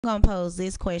gonna pose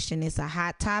this question. It's a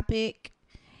hot topic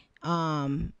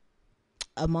amongst,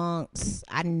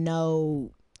 I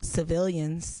know,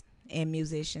 civilians and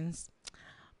musicians.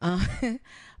 Uh,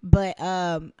 but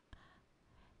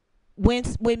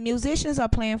when musicians are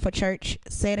playing for church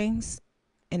settings,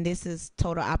 and this is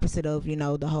total opposite of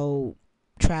the whole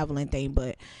traveling thing,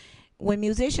 but when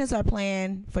musicians are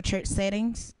playing for church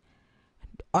settings,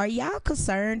 are y'all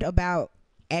concerned about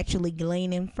actually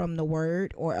gleaning from the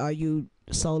word, or are you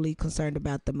solely concerned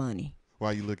about the money?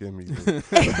 Why you look at me?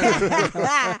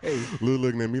 Lou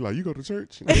looking at me like, you go to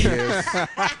church? Yes.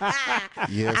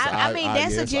 Yes, I mean,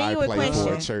 that's a genuine I play question.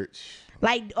 for a church.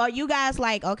 Like, are you guys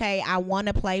like, okay, I want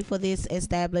to play for this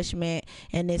establishment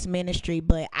and this ministry,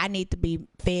 but I need to be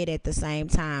fed at the same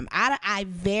time? I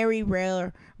very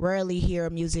rarely hear a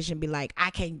musician be like,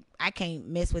 I can't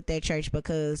mess with that church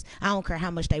because I don't care how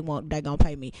much they want, they're gonna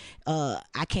pay me.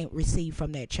 I can't receive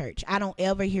from that church. I don't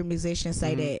ever hear musicians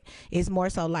say that. It's more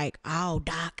so like, oh,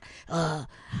 Doc, I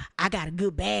got a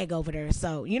good bag over there.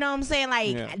 So you know what I'm saying?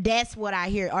 Like, that's what I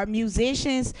hear. Are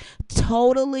musicians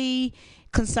totally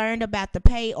concerned about the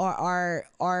pay, or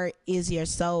is your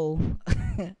soul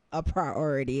a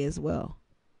priority as well?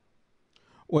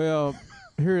 Well,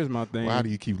 here's my thing. Why do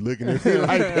you keep looking at me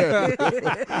like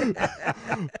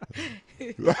that?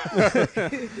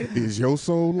 Is your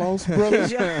soul lost, brother?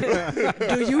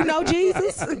 Do you know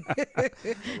Jesus?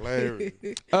 Hilarious.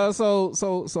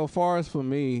 So far as for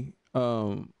me,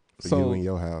 For you in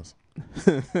your house.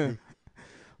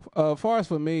 Far as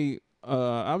for me,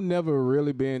 I've never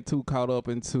really been too caught up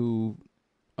into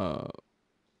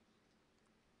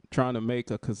trying to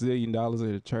make a gazillion dollars at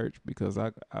a church, because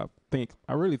I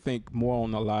really think more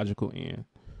on the logical end.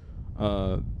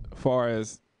 Far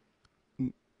as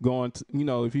going to,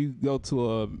 if you go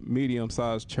to a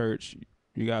medium-sized church,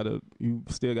 you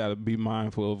still gotta be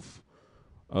mindful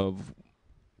of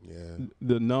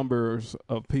the numbers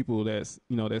of people that's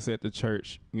at the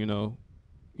church.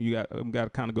 You got to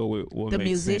kind of go with what the makes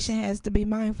musician sense. has to be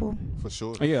mindful. For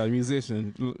sure. Yeah, the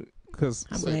musician. Cause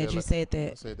I'm glad you said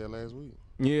that. I said that last week.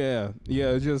 Yeah.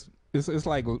 It's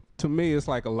like, to me, it's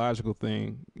like a logical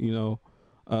thing.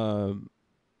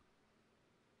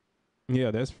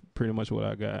 That's pretty much what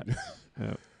I got.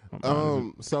 Yeah.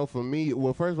 So for me,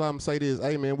 well, first of all, I'm gonna say this.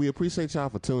 Hey, man, we appreciate y'all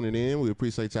for tuning in. We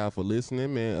appreciate y'all for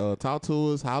listening, man. Talk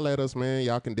to us, holler at us, man.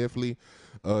 Y'all can definitely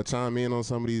chime in on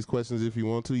some of these questions if you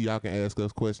want to. Y'all can ask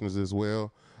us questions as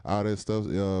well. All that stuff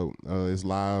is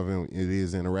live and it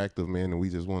is interactive, man. And we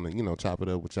just want to, chop it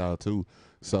up with y'all too.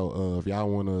 So if y'all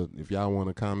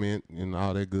wanna comment and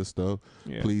all that good stuff,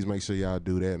 please make sure y'all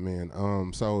do that, man.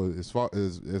 So as far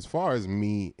as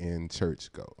me and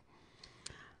church go,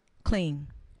 clean.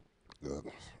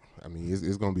 I mean,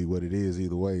 it's gonna be what it is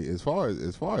either way. As far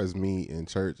as me and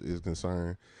church is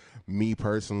concerned, me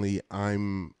personally,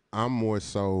 I'm more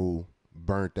so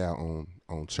burnt out on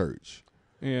church.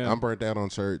 Yeah, I'm burnt out on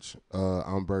church.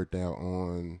 I'm burnt out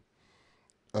on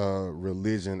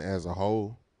religion as a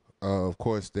whole. Of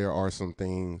course, there are some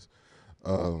things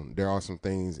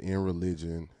in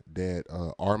religion that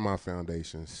are my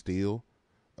foundation still,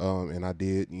 and I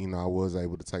was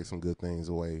able to take some good things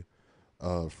away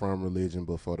from religion,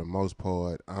 but for the most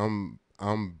part, I'm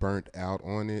burnt out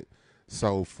on it.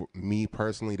 So for me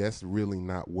personally, that's really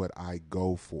not what I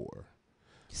go for.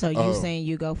 So you saying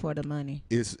you go for the money?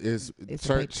 It's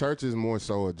church is more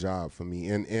so a job for me,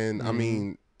 and I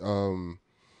mean,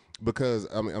 because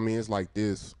I mean it's like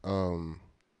this. So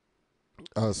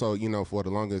for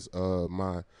the longest,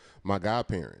 my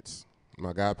godparents,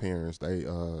 they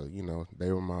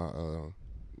they were my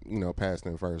pastor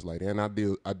and first lady, and I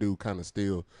do kind of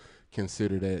still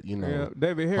consider that,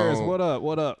 David Harris, home, what up?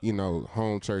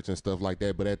 Home church and stuff like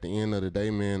that. But at the end of the day,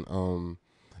 man,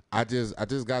 I just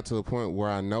got to a point where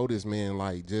I noticed, man,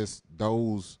 like just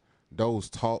those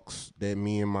talks that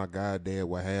me and my goddad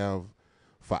would have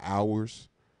for hours,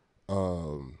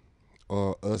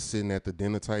 us sitting at the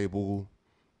dinner table,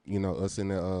 us in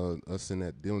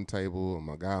that dinner table,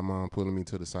 my godmom pulling me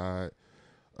to the side,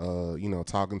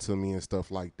 talking to me and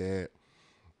stuff like that.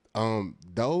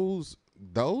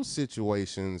 Those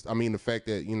situations, I mean, the fact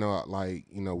that, we,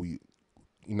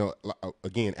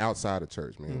 again, outside of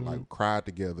church, man, like cried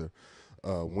together,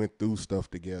 went through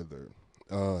stuff together,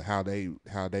 how they,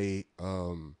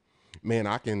 man,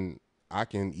 I can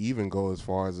even go as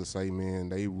far as to say, man,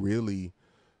 they really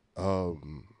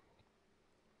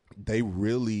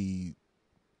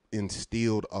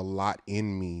instilled a lot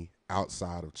in me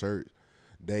outside of church.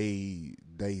 They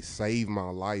saved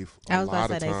my life. I was about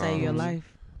to say they saved your life.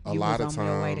 A lot of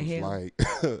times, like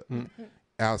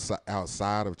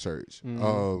outside of church.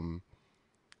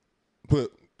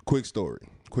 But quick story.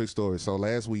 quick story. So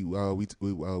last week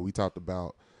we talked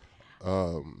about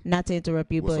not to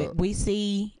interrupt you, but up? we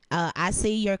see I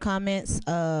see your comments,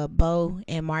 Bo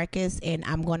and Marcus, and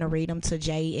I'm going to read them to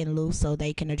Jay and Lou so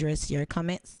they can address your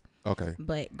comments. Okay.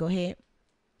 But go ahead.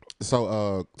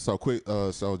 So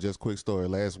just quick story.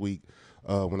 Last week,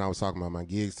 when I was talking about my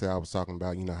gigs, I was talking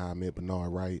about, how I met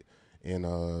Bernard Wright, and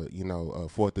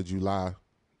 4th of July,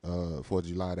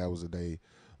 that was the day.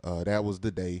 That was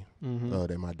the day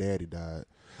that my daddy died.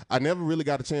 I never really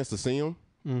got a chance to see him,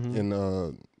 and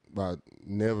I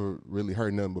never really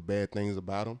heard nothing but bad things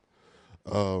about him.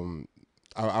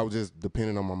 I was just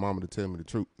depending on my mama to tell me the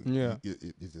truth. Yeah,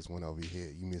 it just went over your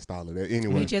head. You missed all of that.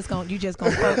 Anyway, You just gonna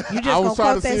quote, I was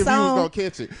trying to see if song. he was gonna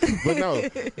catch it, but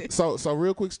no. So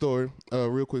real quick story.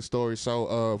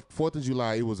 So 4th of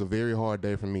July, it was a very hard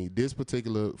day for me. This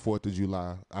particular 4th of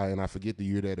July, I forget the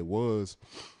year that it was.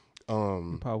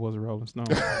 Paul was a Rolling Stone.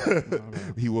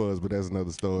 He was, but that's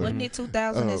another story. Wasn't it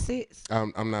 2006?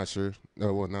 I'm not sure.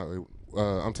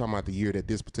 I'm talking about the year that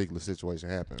this particular situation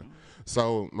happened.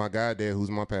 So my goddad, who's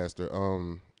my pastor,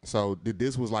 so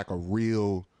this was like a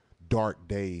real dark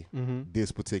day.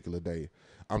 This particular day,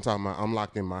 I'm talking about. I'm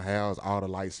locked in my house, all the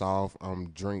lights off.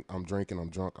 I'm drinking, I'm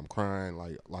drunk, I'm crying,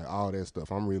 like all that stuff.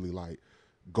 I'm really like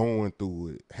going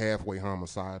through it, halfway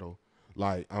homicidal.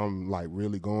 Like I'm like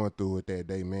really going through it that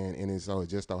day, man. And it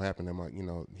just so happened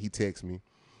that he texts me,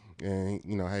 and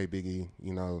hey Biggie,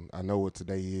 I know what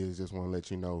today is. Just want to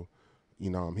let you know,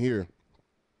 I'm here.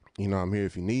 I'm here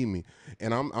if you need me.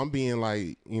 And I'm being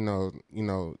like,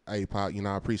 hey Pop,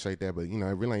 I appreciate that, but it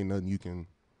really ain't nothing you can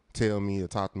tell me or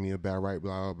talk to me about, right?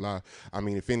 Blah blah blah. I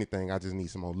mean, if anything, I just need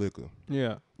some more liquor.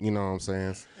 Yeah. You know what I'm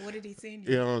saying? What did he send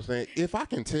you? You know what I'm saying? If I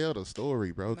can tell the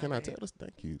story, bro, can I tell this?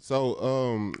 Thank you. So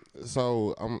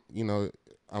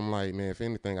I'm like, man, if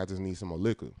anything, I just need some more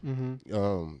liquor.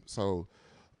 So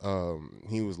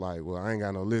he was like, well, I ain't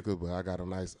got no liquor, but I got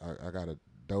I got a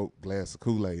dope glass of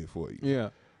Kool-Aid for you. Yeah.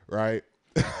 Right.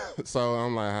 So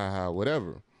I'm like, ha,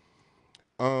 whatever.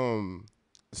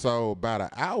 So about an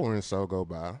hour and so go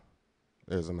by,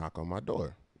 there's a knock on my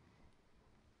door.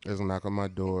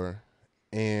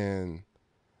 And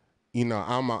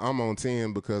I'm on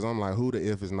 10 because I'm like, who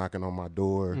the F is knocking on my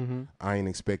door? I ain't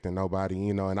expecting nobody,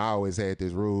 and I always had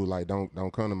this rule, like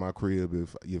don't come to my crib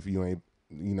if you ain't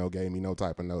gave me no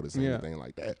type of notice or anything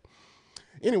like that.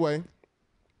 Anyway,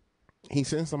 he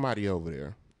sent somebody over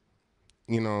there.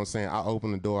 You know what I'm saying? I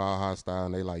open the door all hostile,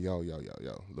 and they like, yo,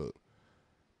 look,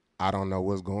 I don't know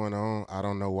what's going on. I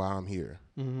don't know why I'm here.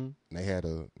 They had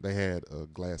a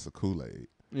glass of Kool-Aid.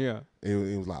 Yeah.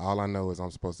 It was like, all I know is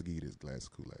I'm supposed to give you this glass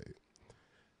of Kool-Aid.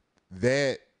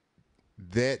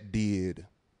 That did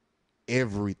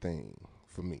everything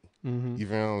for me. You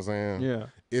feel what I'm saying? Yeah.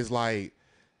 It's like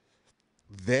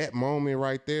that moment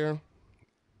right there,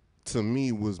 to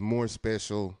me, was more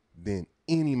special than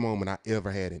any moment I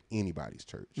ever had in anybody's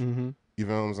church. You feel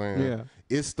what I'm saying? Yeah.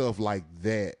 It's stuff like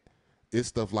that.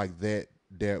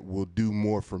 That will do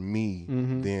more for me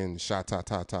than sha ta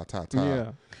ta ta ta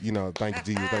ta. Yeah. Thank you,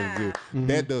 Jesus, thank you, Jesus.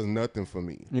 That does nothing for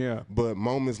me. Yeah. But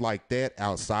moments like that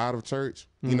outside of church,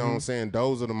 you know what I'm saying?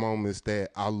 Those are the moments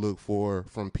that I look for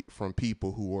from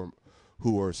people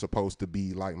who are supposed to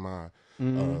be like my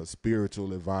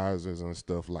spiritual advisors and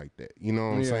stuff like that. You know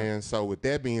what I'm saying? So with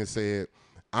that being said,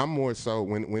 I'm more so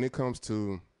when it comes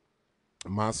to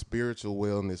my spiritual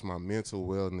wellness, my mental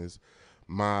wellness,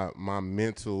 my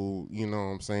mental, what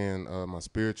I'm saying, my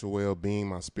spiritual well-being,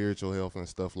 my spiritual health and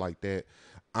stuff like that.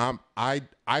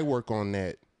 I work on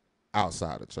that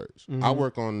outside of church. I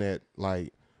work on that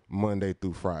like Monday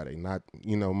through Friday, not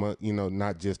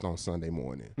not just on Sunday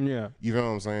morning. Yeah. You know what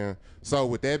I'm saying? So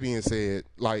with that being said,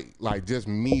 like just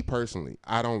me personally,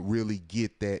 I don't really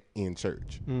get that in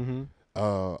church.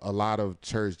 A lot of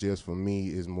church just for me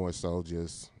is more so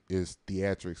just is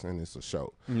theatrics and it's a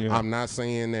show. Yeah. I'm not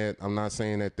saying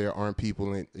that there aren't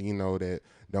people in, that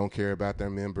don't care about their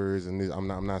members, and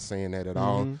I'm not saying that at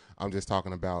all. I'm just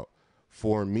talking about,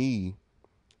 for me,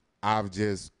 I've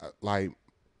just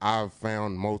I've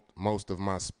found most of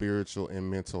my spiritual and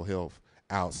mental health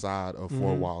outside of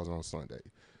four walls on Sunday.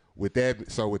 With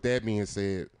that being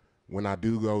said, when I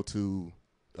do go to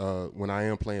when I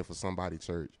am playing for somebody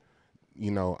church,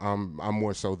 I'm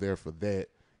more so there for that.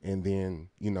 And then,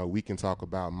 we can talk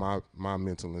about my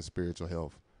mental and spiritual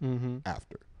health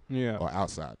after. Yeah. Or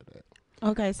outside of that.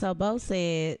 Okay, so Bo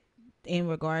said, in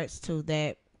regards to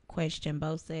that question,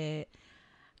 Bo said,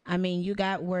 I mean, you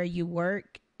got where you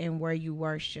work and where you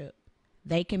worship.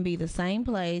 They can be the same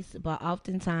place, but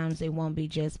oftentimes it won't be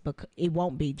just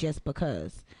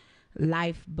because.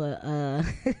 life, but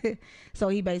so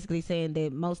he basically saying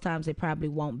that most times it probably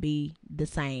won't be the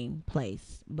same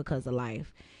place because of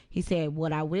life. He said,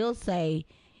 what I will say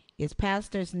is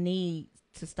pastors need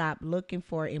to stop looking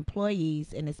for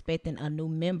employees and expecting a new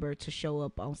member to show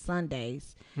up on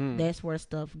Sundays. That's where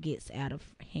stuff gets out of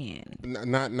hand.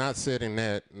 Not setting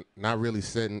that, not really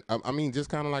setting. I mean, just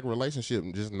kind of like a relationship,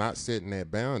 just not setting that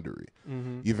boundary.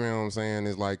 You feel what I'm saying?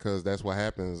 It's like, because that's what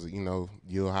happens. You know,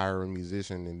 you'll hire a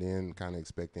musician and then kind of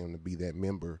expect them to be that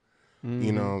member.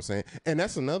 You know what I'm saying? And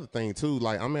that's another thing too.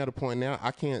 Like, I'm at a point now,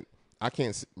 I can't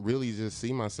really just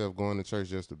see myself going to church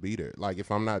just to be there. Like,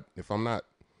 if I'm not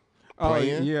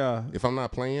playing, if I'm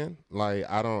not playing, like,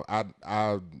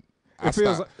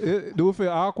 do it feel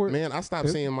awkward? Man, I stopped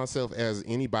seeing myself as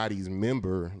anybody's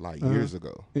member like years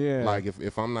ago. Yeah. Like,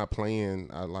 if I'm not playing,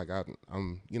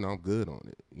 I'm good on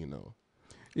it, you know.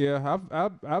 Yeah,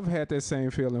 I've had that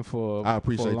same feeling for a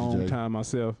long time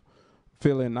myself,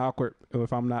 feeling awkward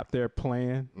if I'm not there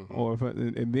playing, or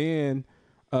and then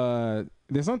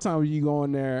sometimes you go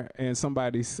in there and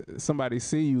somebody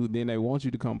see you, then they want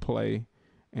you to come play.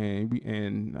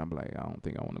 And I'm like, I don't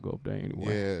think I want to go up there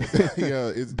anyway. Yeah, yeah.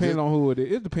 It's depends on who it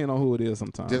is. It depends on who it is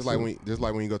sometimes. Just like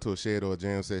when you go to a shed or a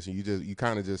jam session, you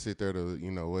kind of just sit there to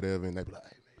whatever, and they be like,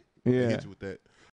 hey, man, hit you with that.